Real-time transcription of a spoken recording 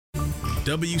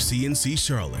WCNC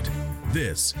Charlotte.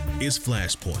 This is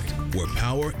Flashpoint, where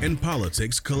power and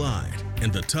politics collide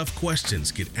and the tough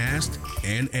questions get asked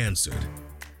and answered.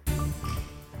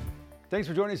 Thanks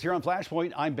for joining us here on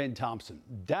Flashpoint. I'm Ben Thompson.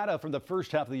 Data from the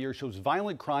first half of the year shows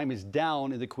violent crime is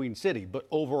down in the Queen City, but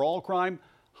overall crime,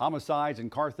 homicides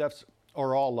and car thefts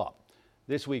are all up.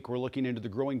 This week, we're looking into the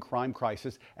growing crime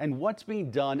crisis and what's being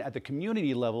done at the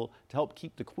community level to help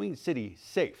keep the Queen City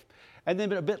safe. And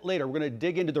then a bit later, we're going to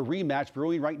dig into the rematch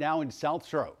brewing right now in South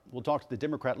Charlotte. We'll talk to the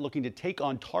Democrat looking to take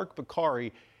on Tark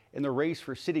Bokhari in the race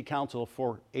for city council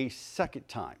for a second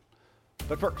time.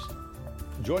 But first,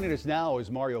 joining us now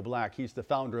is Mario Black. He's the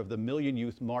founder of the Million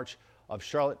Youth March of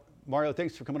Charlotte. Mario,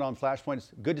 thanks for coming on Flashpoint.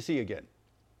 It's good to see you again.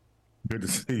 Good to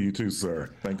see you too,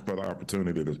 sir. Thank you for the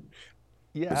opportunity this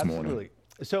absolutely. morning.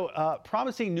 So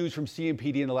promising news from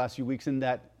CMPD in the last few weeks in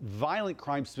that violent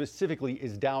crime specifically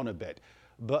is down a bit.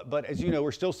 But as you know,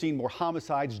 we're still seeing more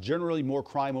homicides, generally more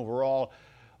crime overall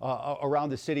around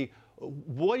the city.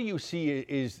 What do you see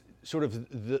is sort of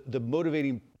the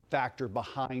motivating factor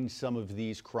behind some of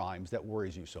these crimes that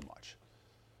worries you so much?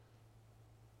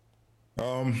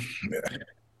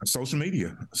 Social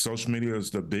media. Social media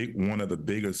is one of the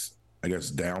biggest, I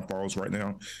guess, downfalls right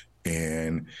now.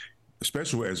 And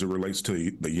especially as it relates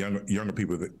to the younger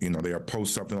people that, they'll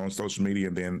post something on social media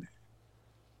and then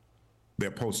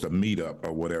they'll post a meetup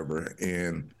or whatever.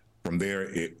 And from there,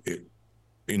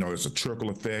 it's a trickle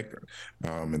effect.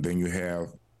 And then you have,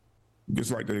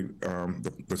 just like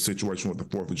the situation with the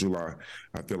 4th of July,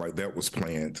 I feel like that was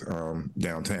planned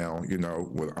downtown,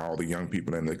 with all the young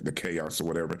people and the chaos or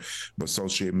whatever. But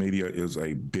social media is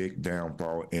a big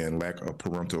downfall, and lack of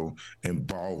parental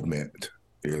involvement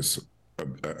is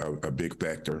a big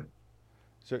factor.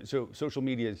 So social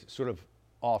media is sort of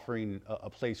offering a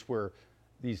place where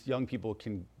these young people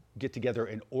can get together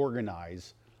and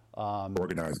organize.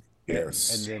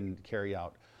 Yes. And then carry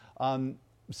out.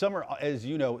 Summer, as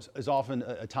you know, is often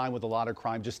a time with a lot of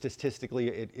crime. Just statistically,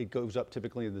 it goes up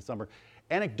typically in the summer.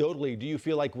 Anecdotally, do you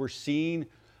feel like we're seeing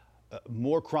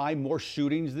more crime, more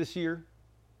shootings this year?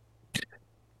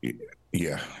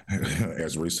 Yeah,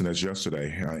 as recent as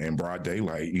yesterday in broad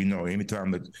daylight.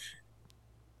 Anytime that,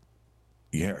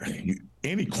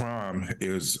 any crime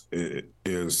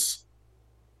is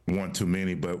one too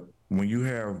many. But when you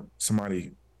have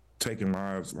somebody taking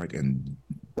lives like in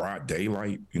broad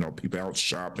daylight, people out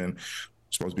shopping,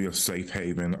 supposed to be a safe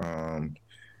haven,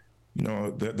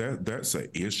 that's an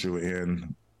issue,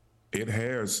 and it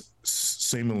has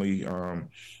seemingly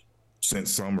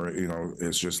since summer,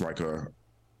 it's just like a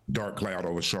dark cloud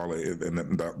over Charlotte, and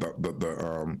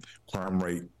the crime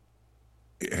rate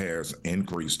has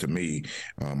increased to me.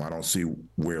 I don't see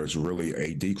where it's really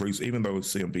a decrease, even though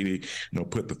CMPD,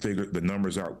 put the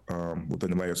numbers out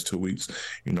within the last 2 weeks,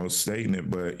 stating it,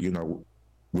 but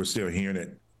we're still hearing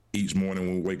it each morning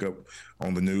when we wake up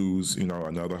on the news,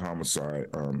 another homicide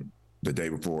the day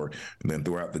before. And then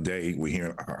throughout the day, we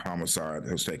hear a homicide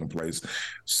has taken place.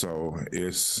 So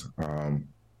it's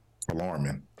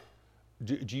alarming.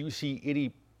 Do you see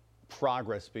any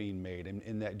progress being made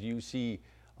in that? Do you see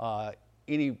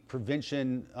any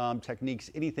prevention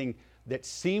techniques, anything that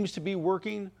seems to be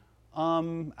working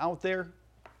out there?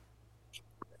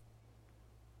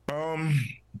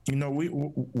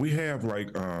 We have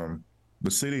like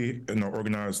the city,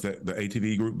 organized the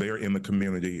ATV group. They're in the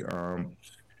community.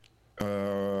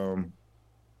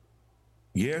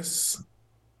 Yes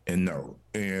and no.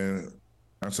 And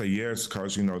I say yes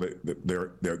because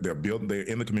they're building. They're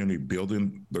in the community,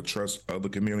 building the trust of the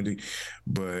community.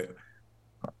 But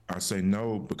I say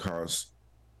no because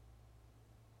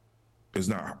it's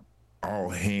not all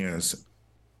hands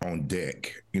on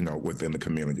deck, within the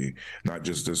community. Not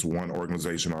just this one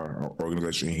organization or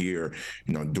organization here,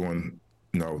 doing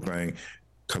thing.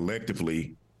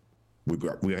 Collectively,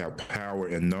 we have power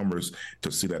in numbers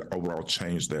to see that overall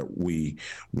change that we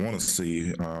want to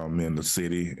see in the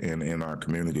city and in our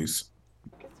communities.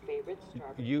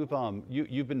 You've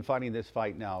been fighting this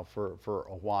fight now for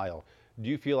a while. Do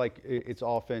you feel like it's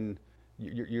often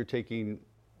you're taking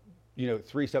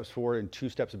 3 steps forward and 2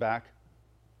 steps back?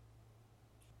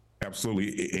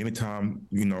 Absolutely. Anytime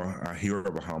I hear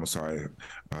of a homicide,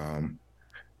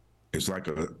 it's like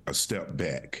a step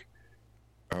back.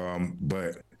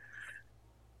 But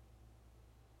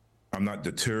I'm not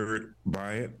deterred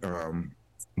by it.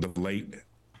 The late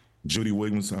Judy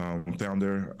Williams,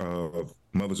 founder of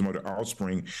Mothers Murder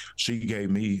Offspring, she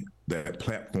gave me that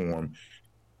platform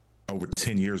over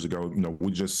 10 years ago.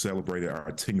 We just celebrated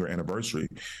our 10-year anniversary,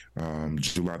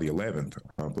 July the 11th,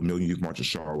 the Million Youth March of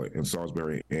Charlotte and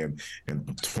Salisbury. And in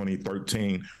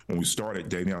 2013, when we started,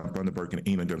 Davion Thunderberg and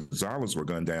Ena Gonzalez were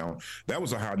gunned down. That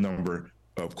was a high number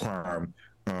of crime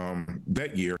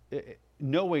that year.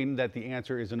 Knowing that the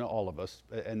answer is in all of us,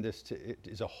 and it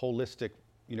is a holistic,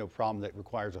 problem that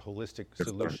requires a holistic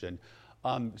solution.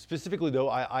 Specifically, though,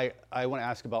 I want to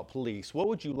ask about police. What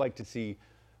would you like to see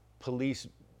police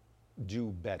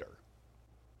do better?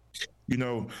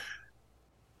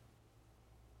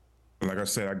 Like I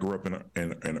said, I grew up in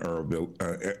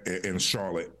Earlville, in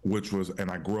Charlotte, and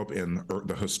I grew up in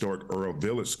the historic Earl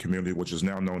Village community, which is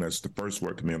now known as the First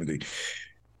Ward community.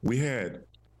 We had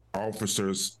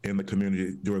officers in the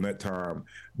community during that time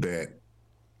that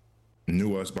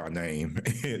knew us by name.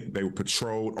 They were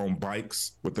patrolled on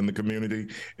bikes within the community,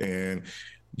 and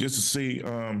just to see,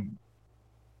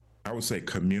 I would say,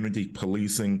 community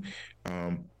policing,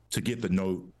 to get to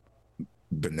know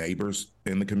the neighbors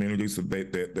in the communities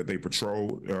that they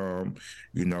patrol.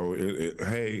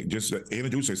 Hey, just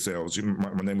introduce yourselves.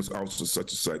 My name is Officer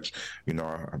such and such.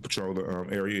 I patrol the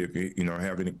area. If you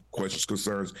have any questions,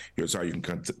 concerns, here's how you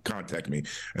can contact me.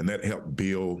 And that helped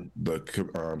build the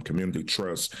community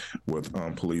trust with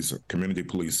community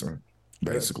policing,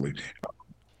 basically,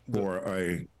 for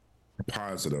a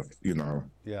positive,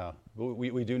 Yeah,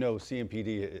 we do know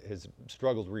CMPD has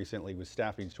struggled recently with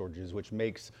staffing shortages, which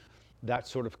makes that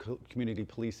sort of community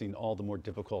policing all the more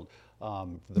difficult for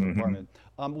the department.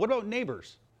 What about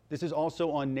neighbors? This is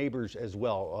also on neighbors as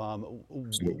well.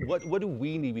 What do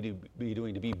we need to be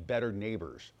doing to be better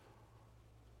neighbors?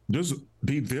 Just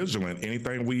be vigilant.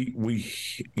 Anything we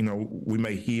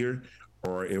may hear,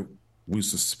 or if we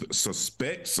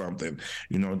suspect something,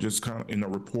 just kind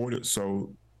of report it,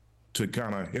 so to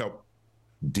kind of help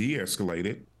de-escalate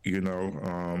it,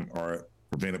 or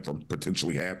prevent it from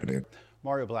potentially happening.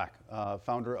 Mario Black,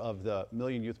 founder of the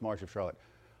Million Youth March of Charlotte.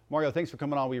 Mario, thanks for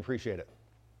coming on. We appreciate it.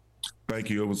 Thank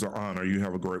you. It was an honor. You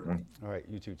have a great one. All right,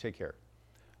 you too. Take care.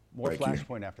 More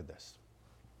Flashpoint after this.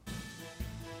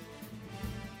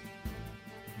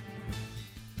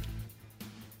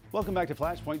 Welcome back to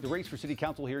Flashpoint. The race for City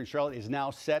Council here in Charlotte is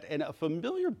now set, and a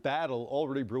familiar battle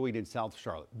already brewing in South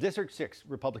Charlotte. District 6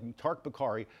 Republican Tariq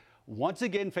Bokhari once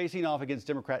again facing off against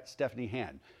Democrat Stephanie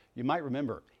Hand. You might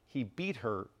remember he beat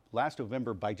her last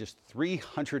November by just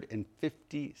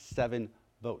 357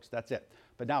 votes. That's it.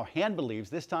 But now Hand believes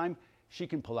this time she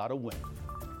can pull out a win.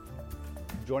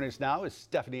 Joining us now is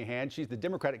Stephanie Hand. She's the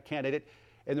Democratic candidate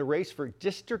in the race for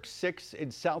District 6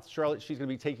 in South Charlotte. She's going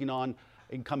to be taking on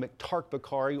incumbent Tariq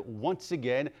Bokhari once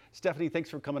again. Stephanie, thanks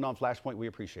for coming on Flashpoint. We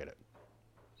appreciate it.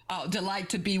 Oh, delight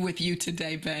to be with you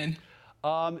today, Ben.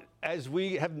 As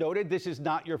we have noted, this is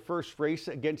not your first race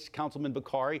against Councilman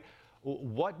Bokhari.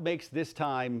 What makes this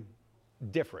time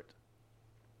different?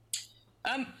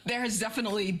 There has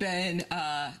definitely been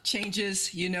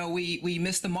changes. We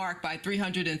missed the mark by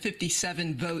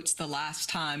 357 votes the last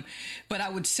time. But I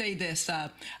would say this,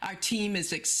 our team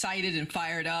is excited and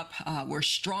fired up. We're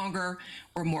stronger,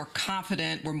 we're more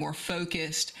confident, we're more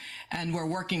focused, and we're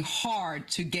working hard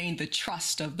to gain the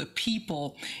trust of the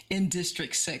people in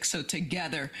District 6. So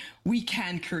together, we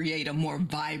can create a more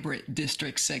vibrant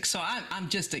District 6. So I'm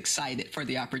just excited for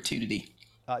the opportunity.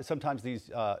 Sometimes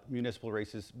these municipal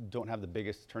races don't have the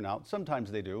biggest turnout. Sometimes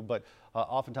they do, but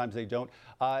oftentimes they don't.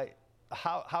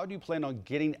 How do you plan on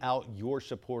getting out your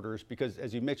supporters? Because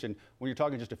as you mentioned, when you're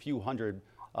talking just a few hundred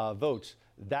votes,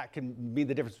 that can mean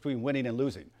the difference between winning and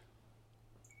losing.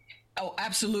 Oh,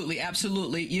 absolutely.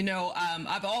 Absolutely.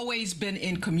 I've always been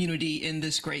in community in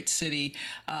this great city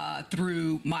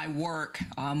through my work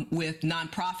with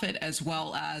nonprofit, as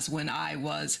well as when I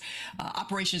was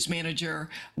operations manager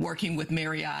working with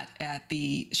Marriott at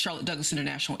the Charlotte Douglas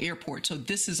International Airport. So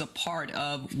this is a part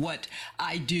of what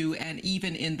I do, and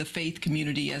even in the faith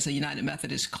community as a United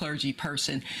Methodist clergy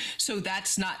person. So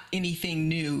that's not anything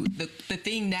new. The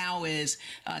thing now is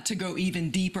to go even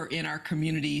deeper in our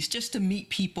communities, just to meet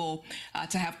people,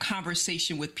 to have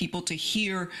conversation with people, to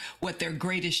hear what their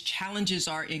greatest challenges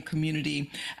are in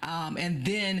community, and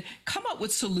then come up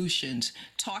with solutions.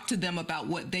 Talk to them about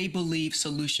what they believe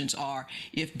solutions are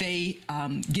if they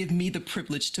give me the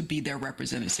privilege to be their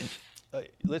representative.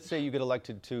 Let's say you get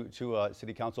elected to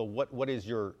City Council. What is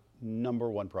your number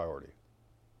one priority?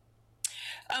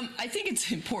 I think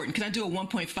it's important. Can I do a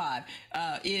 1.5?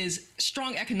 Is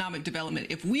strong economic development.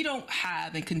 If we don't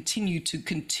have and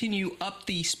continue up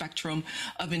the spectrum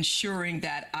of ensuring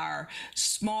that our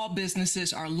small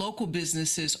businesses, our local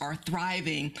businesses are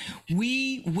thriving,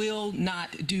 we will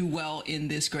not do well in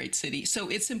this great city. So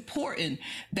it's important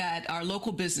that our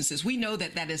local businesses, we know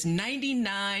that is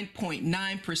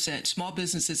 99.9% small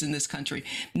businesses in this country,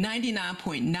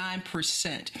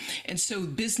 99.9%. And so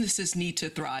businesses need to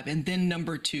thrive. And then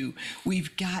number two,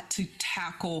 we've got to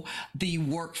tackle the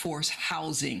workforce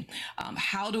housing.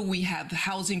 How do we have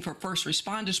housing for first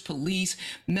responders, police,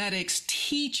 medics,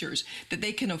 teachers, that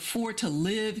they can afford to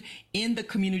live in the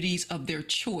communities of their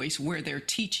choice where they're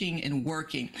teaching and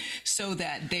working, so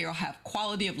that they'll have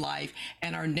quality of life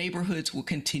and our neighborhoods will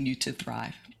continue to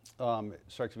thrive. It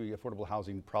strikes me affordable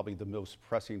housing probably the most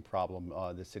pressing problem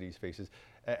the city faces.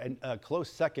 And a close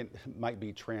second might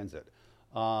be transit.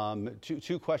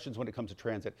 Two questions when it comes to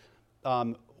transit.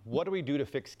 What do we do to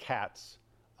fix CATS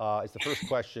is the first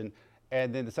question.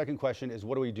 And then the second question is,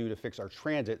 what do we do to fix our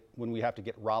transit when we have to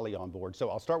get Raleigh on board? So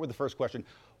I'll start with the first question.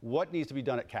 What needs to be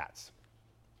done at CATS?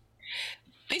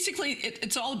 Basically,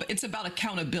 it's about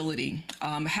accountability,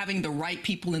 having the right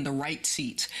people in the right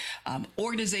seats.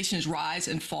 Organizations rise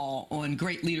and fall on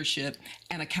great leadership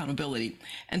and accountability.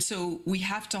 And so we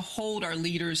have to hold our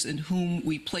leaders in whom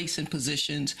we place in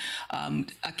positions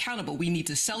accountable. We need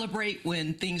to celebrate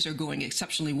when things are going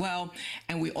exceptionally well,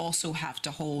 and we also have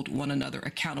to hold one another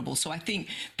accountable. So I think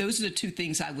those are the two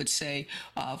things I would say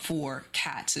for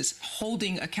CATS, is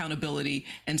holding accountability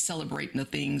and celebrating the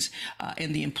things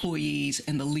and the employees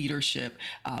and the leadership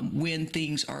when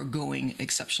things are going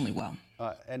exceptionally well.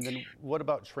 And then what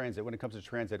about transit? When it comes to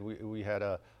transit, we had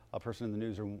a person in the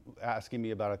newsroom asking me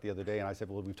about it the other day, and I said,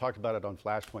 well, we've talked about it on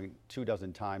Flashpoint 24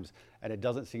 times, and it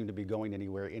doesn't seem to be going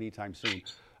anywhere anytime soon.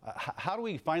 How do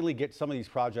we finally get some of these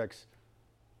projects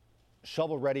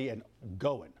shovel ready and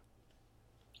going?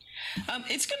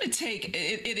 It's going to take,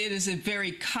 it is a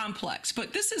very complex,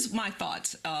 but this is my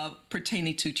thoughts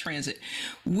pertaining to transit.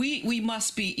 We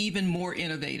must be even more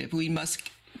innovative. We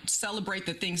must celebrate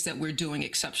the things that we're doing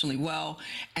exceptionally well,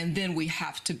 and then we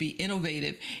have to be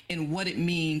innovative in what it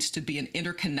means to be an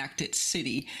interconnected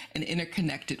city, an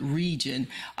interconnected region,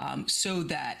 so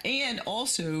that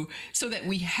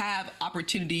we have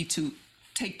opportunity to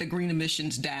take the green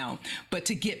emissions down, but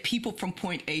to get people from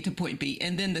point A to point B.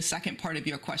 And then the second part of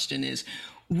your question is,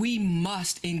 we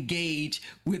must engage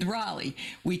with Raleigh.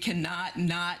 We cannot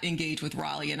not engage with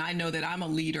Raleigh. And I know that I'm a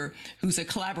leader who's a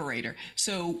collaborator.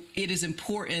 So it is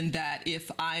important that if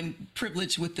I'm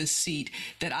privileged with this seat,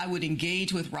 that I would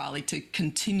engage with Raleigh to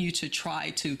continue to try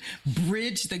to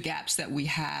bridge the gaps that we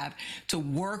have, to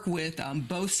work with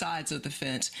both sides of the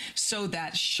fence, so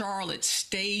that Charlotte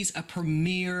stays a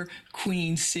premier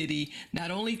Queen city,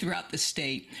 not only throughout the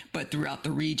state, but throughout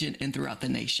the region and throughout the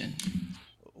nation.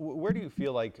 Where do you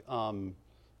feel like,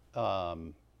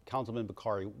 Councilman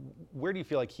Bakari, where do you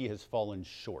feel like he has fallen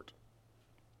short?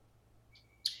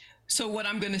 So what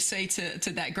I'm going to say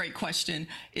to that great question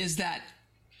is that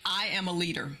I am a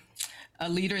leader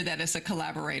that is a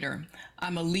collaborator.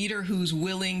 I'm a leader who's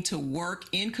willing to work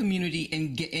in community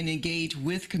and engage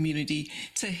with community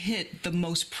to hit the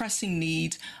most pressing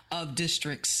needs of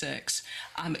District 6.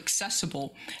 I'm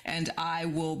accessible, and I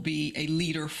will be a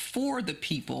leader for the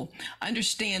people. I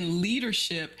understand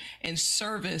leadership and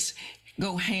service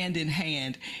go hand in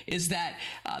hand, is that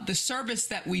the service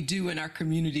that we do in our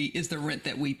community is the rent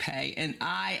that we pay. And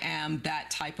I am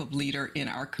that type of leader in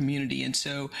our community. And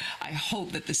so I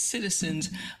hope that the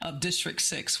citizens of District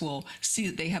 6 will see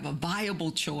that they have a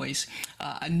viable choice,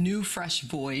 a new, fresh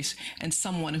voice, and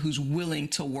someone who's willing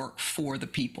to work for the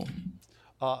people.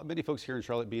 Many folks here in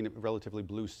Charlotte, being a relatively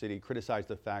blue city, criticize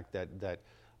the fact that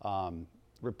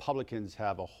Republicans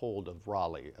have a hold of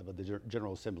Raleigh, of the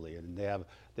General Assembly, and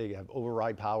they have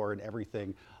override power and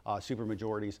everything,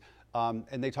 supermajorities,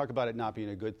 and they talk about it not being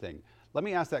a good thing. Let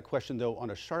me ask that question, though, on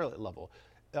a Charlotte level.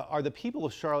 Are the people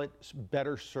of Charlotte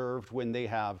better served when they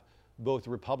have both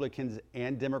Republicans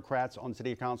and Democrats on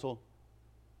City Council?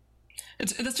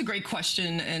 That's a great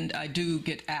question, and I do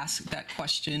get asked that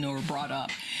question or brought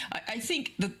up. I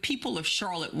think the people of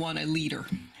Charlotte want a leader,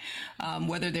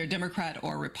 whether they're Democrat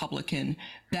or Republican,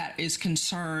 that is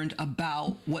concerned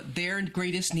about what their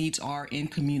greatest needs are in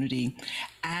community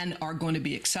and are going to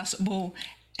be accessible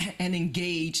and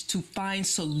engaged to find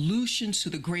solutions to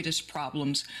the greatest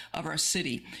problems of our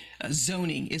city.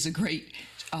 Zoning is a great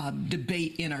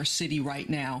debate in our city right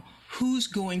now. Who's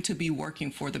going to be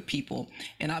working for the people?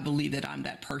 And I believe that I'm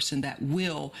that person that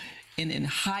will, in a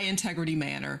high integrity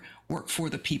manner, work for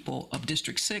the people of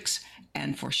District 6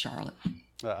 and for Charlotte.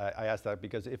 I asked that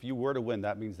because if you were to win,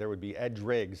 that means there would be Ed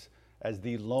Riggs as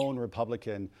the lone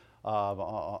Republican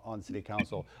on City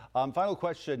Council. Final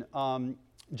question.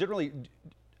 Generally,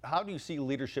 how do you see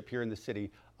leadership here in the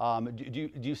city? Do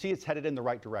you see it's headed in the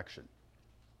right direction?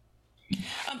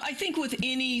 I think with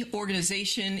any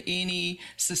organization, any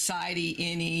society,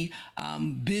 any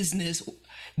business,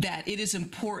 that it is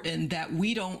important that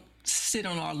we don't sit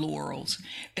on our laurels,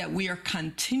 that we are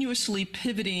continuously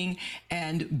pivoting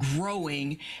and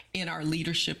growing in our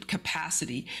leadership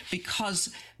capacity,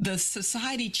 because the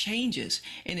society changes.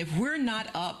 And if we're not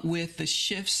up with the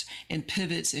shifts and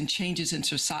pivots and changes in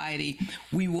society,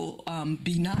 we will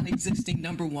be non-existing,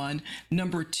 number one.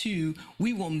 Number two,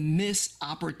 we will miss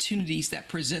opportunities that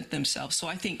present themselves. So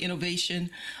I think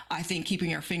innovation, I think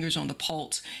keeping our fingers on the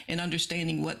pulse and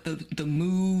understanding what the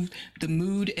mood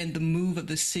and the move of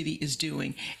the city is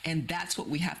doing. And that's what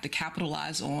we have to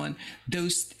capitalize on,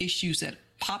 those issues that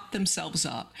pop themselves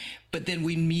up, but then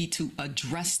we need to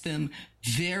address them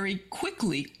very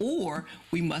quickly, or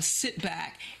we must sit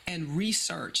back and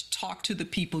research, talk to the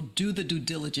people, do the due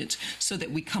diligence so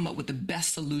that we come up with the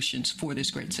best solutions for this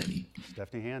great city.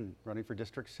 Stephanie Hand, running for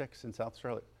District 6 in South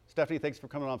Charlotte. Stephanie, thanks for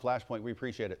coming on Flashpoint. We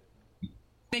appreciate it.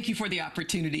 Thank you for the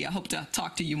opportunity. I hope to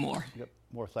talk to you more. Yep,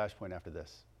 more Flashpoint after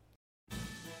this.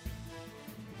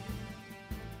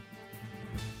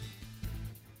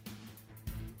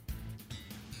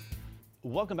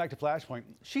 Welcome back to Flashpoint.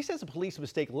 She says a police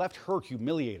mistake left her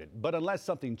humiliated, but unless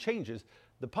something changes,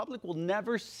 the public will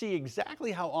never see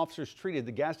exactly how officers treated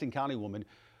the Gaston County woman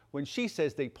when she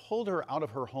says they pulled her out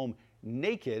of her home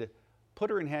naked,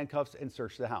 put her in handcuffs, and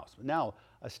searched the house. Now,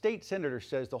 a state senator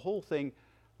says the whole thing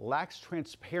lacks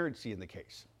transparency in the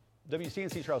case.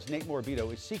 WCNC Charles' Nate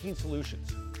Morabito is seeking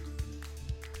solutions.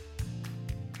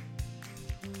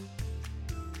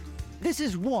 This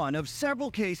is one of several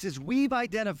cases we've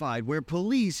identified where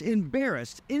police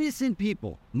embarrassed innocent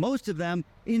people, most of them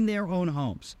in their own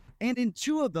homes. And in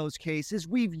two of those cases,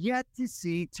 we've yet to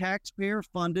see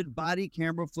taxpayer-funded body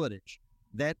camera footage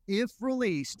that, if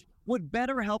released, would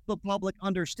better help the public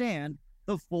understand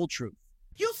the full truth.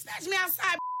 You snatched me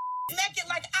outside naked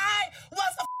like I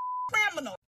was a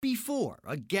criminal. Before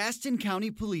a Gaston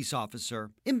County police officer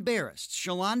embarrassed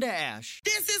Shalonda Ash.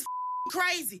 This is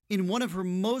crazy. In one of her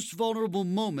most vulnerable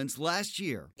moments last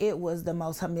year. It was the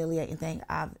most humiliating thing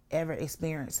I've ever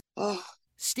experienced. Oh.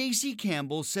 Stacey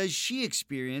Campbell says she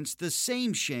experienced the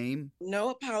same shame. No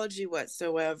apology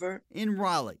whatsoever. In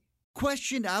Raleigh.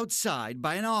 Questioned outside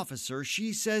by an officer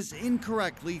she says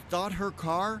incorrectly thought her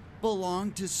car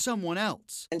belonged to someone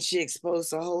else. And she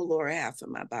exposed the whole lower half of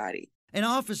my body. An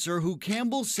officer who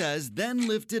Campbell says then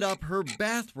lifted up her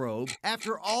bathrobe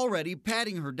after already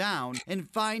patting her down and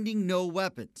finding no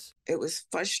weapons. It was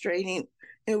frustrating.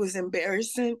 It was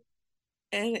embarrassing.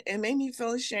 And it made me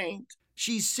feel ashamed.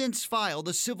 She's since filed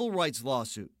a civil rights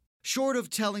lawsuit. Short of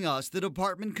telling us the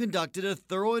department conducted a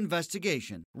thorough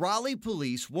investigation, Raleigh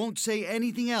police won't say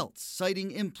anything else,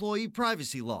 citing employee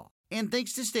privacy law. And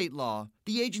thanks to state law,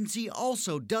 the agency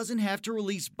also doesn't have to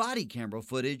release body camera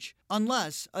footage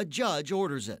unless a judge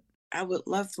orders it. I would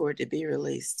love for it to be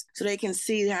released so they can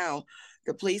see how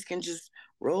the police can just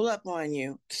roll up on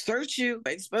you, search you,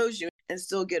 expose you, and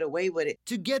still get away with it.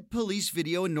 To get police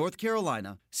video in North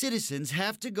Carolina, citizens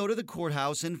have to go to the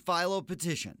courthouse and file a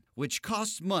petition, which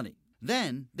costs money.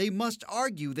 Then they must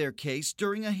argue their case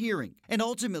during a hearing, and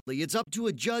ultimately it's up to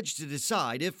a judge to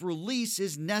decide if release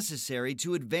is necessary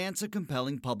to advance a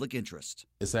compelling public interest.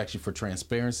 It's actually for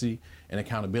transparency and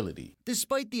accountability.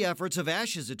 Despite the efforts of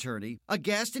Ash's attorney, a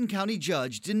Gaston County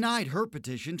judge denied her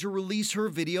petition to release her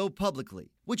video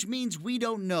publicly, which means we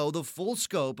don't know the full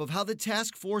scope of how the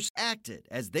task force acted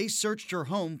as they searched her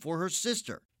home for her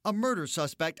sister, a murder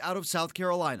suspect out of South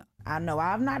Carolina. I know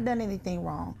I've not done anything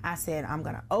wrong. I said, I'm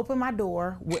gonna open my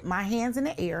door with my hands in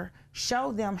the air,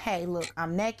 show them, hey, look,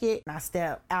 I'm naked. And I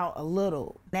step out a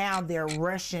little. Now they're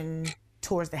rushing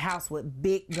towards the house with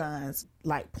big guns,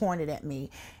 like pointed at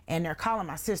me, and they're calling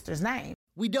my sister's name.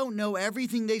 We don't know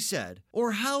everything they said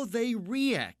or how they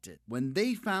reacted when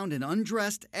they found an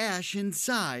undressed Ash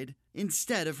inside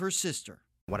instead of her sister.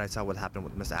 What I saw what happened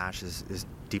with Miss Ash is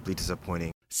deeply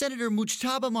disappointing. Senator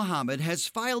Mujtaba Muhammad has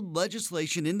filed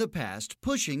legislation in the past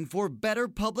pushing for better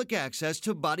public access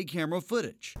to body camera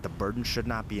footage. The burden should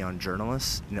not be on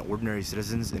journalists and ordinary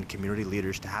citizens and community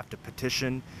leaders to have to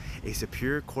petition a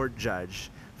Superior Court judge,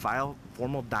 file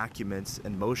formal documents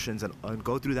and motions and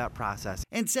go through that process.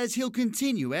 And says he'll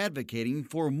continue advocating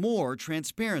for more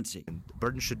transparency. The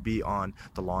burden should be on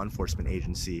the law enforcement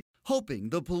agency. Hoping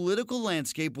the political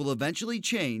landscape will eventually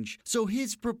change so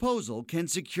his proposal can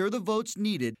secure the votes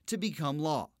needed to become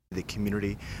law. The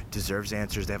community deserves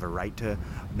answers. They have a right to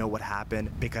know what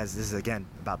happened because this is, again,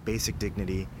 about basic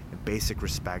dignity and basic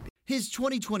respect. His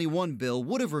 2021 bill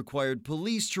would have required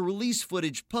police to release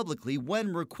footage publicly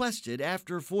when requested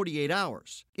after 48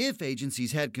 hours. If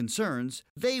agencies had concerns,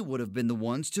 they would have been the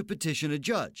ones to petition a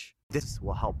judge. This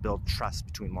will help build trust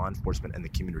between law enforcement and the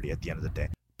community at the end of the day.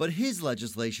 But his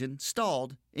legislation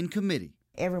stalled in committee.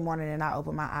 Every morning that I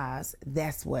open my eyes,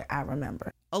 that's what I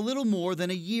remember. A little more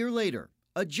than a year later,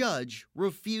 a judge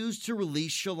refused to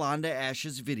release Shalonda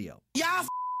Ash's video. Y'all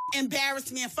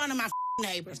embarrassed me in front of my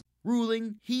neighbors.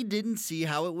 Ruling he didn't see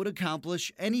how it would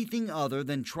accomplish anything other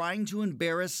than trying to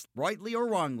embarrass, rightly or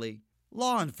wrongly,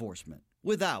 law enforcement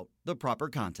without the proper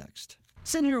context.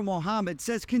 Senator Mohammed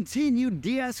says continued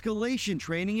de-escalation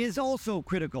training is also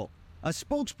critical. A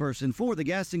spokesperson for the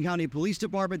Gaston County Police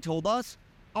Department told us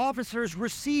officers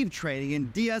received training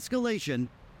in de-escalation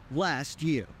last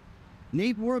year.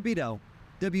 Nate Morabito,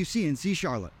 WCNC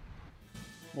Charlotte.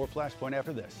 More Flashpoint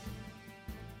after this.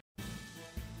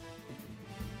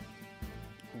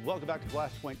 Welcome back to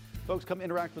Flashpoint. Folks, come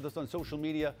interact with us on social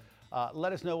media.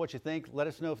 Let us know what you think. Let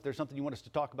us know if there's something you want us to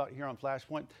talk about here on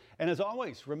Flashpoint. And as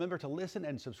always, remember to listen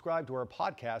and subscribe to our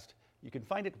podcast. You can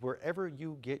find it wherever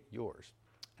you get yours.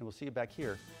 And we'll see you back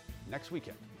here next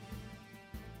weekend.